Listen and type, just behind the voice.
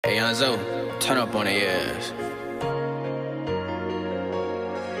Hey, Young turn up on their ass.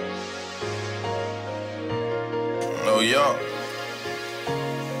 Oh, yeah.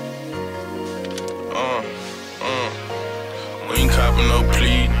 We ain't copping no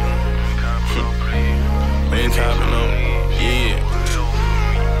plea. We ain't copping no, yeah.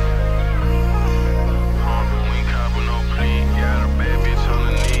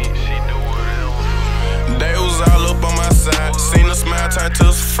 They was all up on my side. Seen a smile turn to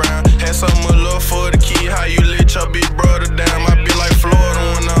a frown. Had so much love for the kid. How you let your big brother down? I be like Florida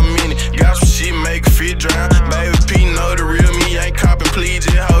when I'm in it. Got some shit, make a fit drown. Baby P know the real me. Ain't copping, please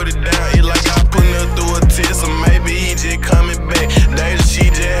just hold it down. It like I put her through a test, or maybe he just coming back. Later she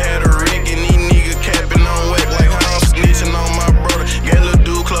just had a rig and these niggas capping on whack. Like how I'm snitching on my brother. Got little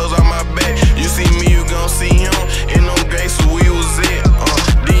dude clothes on my back. You see me, you gon' see him. In them gates where we was at.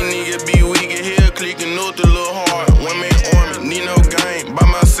 These niggas be weak in here, clicking up the little hard. One man army, need no game. By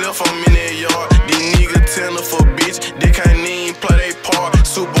myself, I'm in that yard. These niggas tender for bitch. They can't even play they part.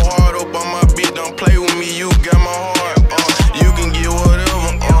 Super hard up on my bitch. Don't play with me, you got my heart. You can get whatever.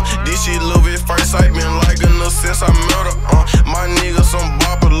 This shit love at first sight, been like enough since I met her. My nigga some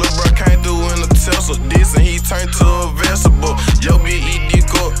bopper, lil' bro can't do in a Tesla. This and he turned to a vegetable. Yo bitch eat dick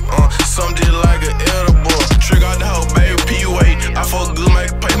up, some just like an edible. Trick out the whole baby P weight. I fuck good,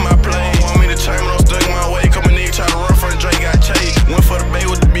 make pay my play. Want me to change, but I'm stuck in my way. Couple niggas try to run from the Drake, got chased. Went for the bait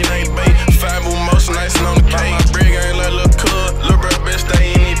with the beat, ain't bait. 5 move motion, icing on the cake. My brig ain't like lil' cuz. Lil' bro best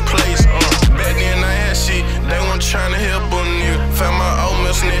stay in his place. Back then I had shit, they weren't trying to help a nigga. Found my old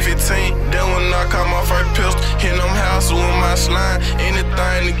mill sniff 15. Then when I caught my first pistol, hit them houses with my slime.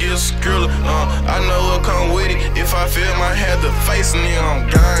 Anything to get a skrilla. I know what come with it. If I feel my head, the face nigga on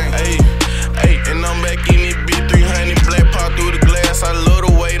gang. Ayy, and I'm back in it, bitch. 300 black pop through the glass. I love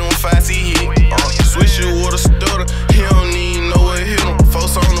the way them 5C hit. Switch you with a stutter. He don't even know what hit him.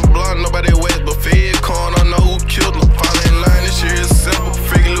 Folks on the block, nobody wet, but Fed corn, I know who killed him. Fall in line, this shit is simple.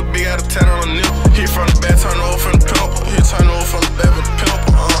 Figure look big out of 10 on a nipple. Hit from the back, turn over from the pimple. Hit turn over from the back with the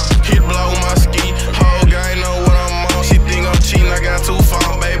pimple. Hit block with my ski. Whole guy know what I'm on. She think I'm cheating, I got 2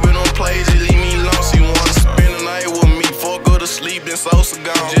 phones. Baby, don't play, just leave me alone. She wanna spend the night with me. Fuck her to sleep, then Sossa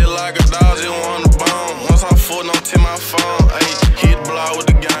gone. Just like a dog, just want the bone. Once I'm full, don't tip my phone. Ayy, hit block with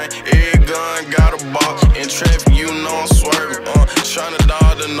the gang. Every gun got a box. In traffic, you know I'm swerving. Tryna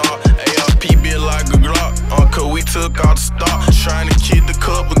dodge the knock. ARP be like a Glock. Cause we took out the stock. Tryna keep the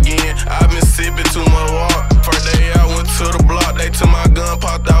cup again. I been sipping too much water. First day I went to the block. They took my gun,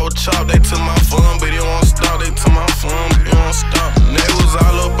 popped out with chop. They took my fun, but it won't stop. They took my fun, but it won't stop. They was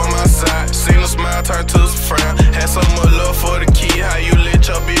all up on my side. Seen a smile turn to a frown. Had so much love for the kid. How you let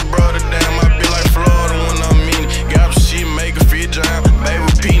your big bro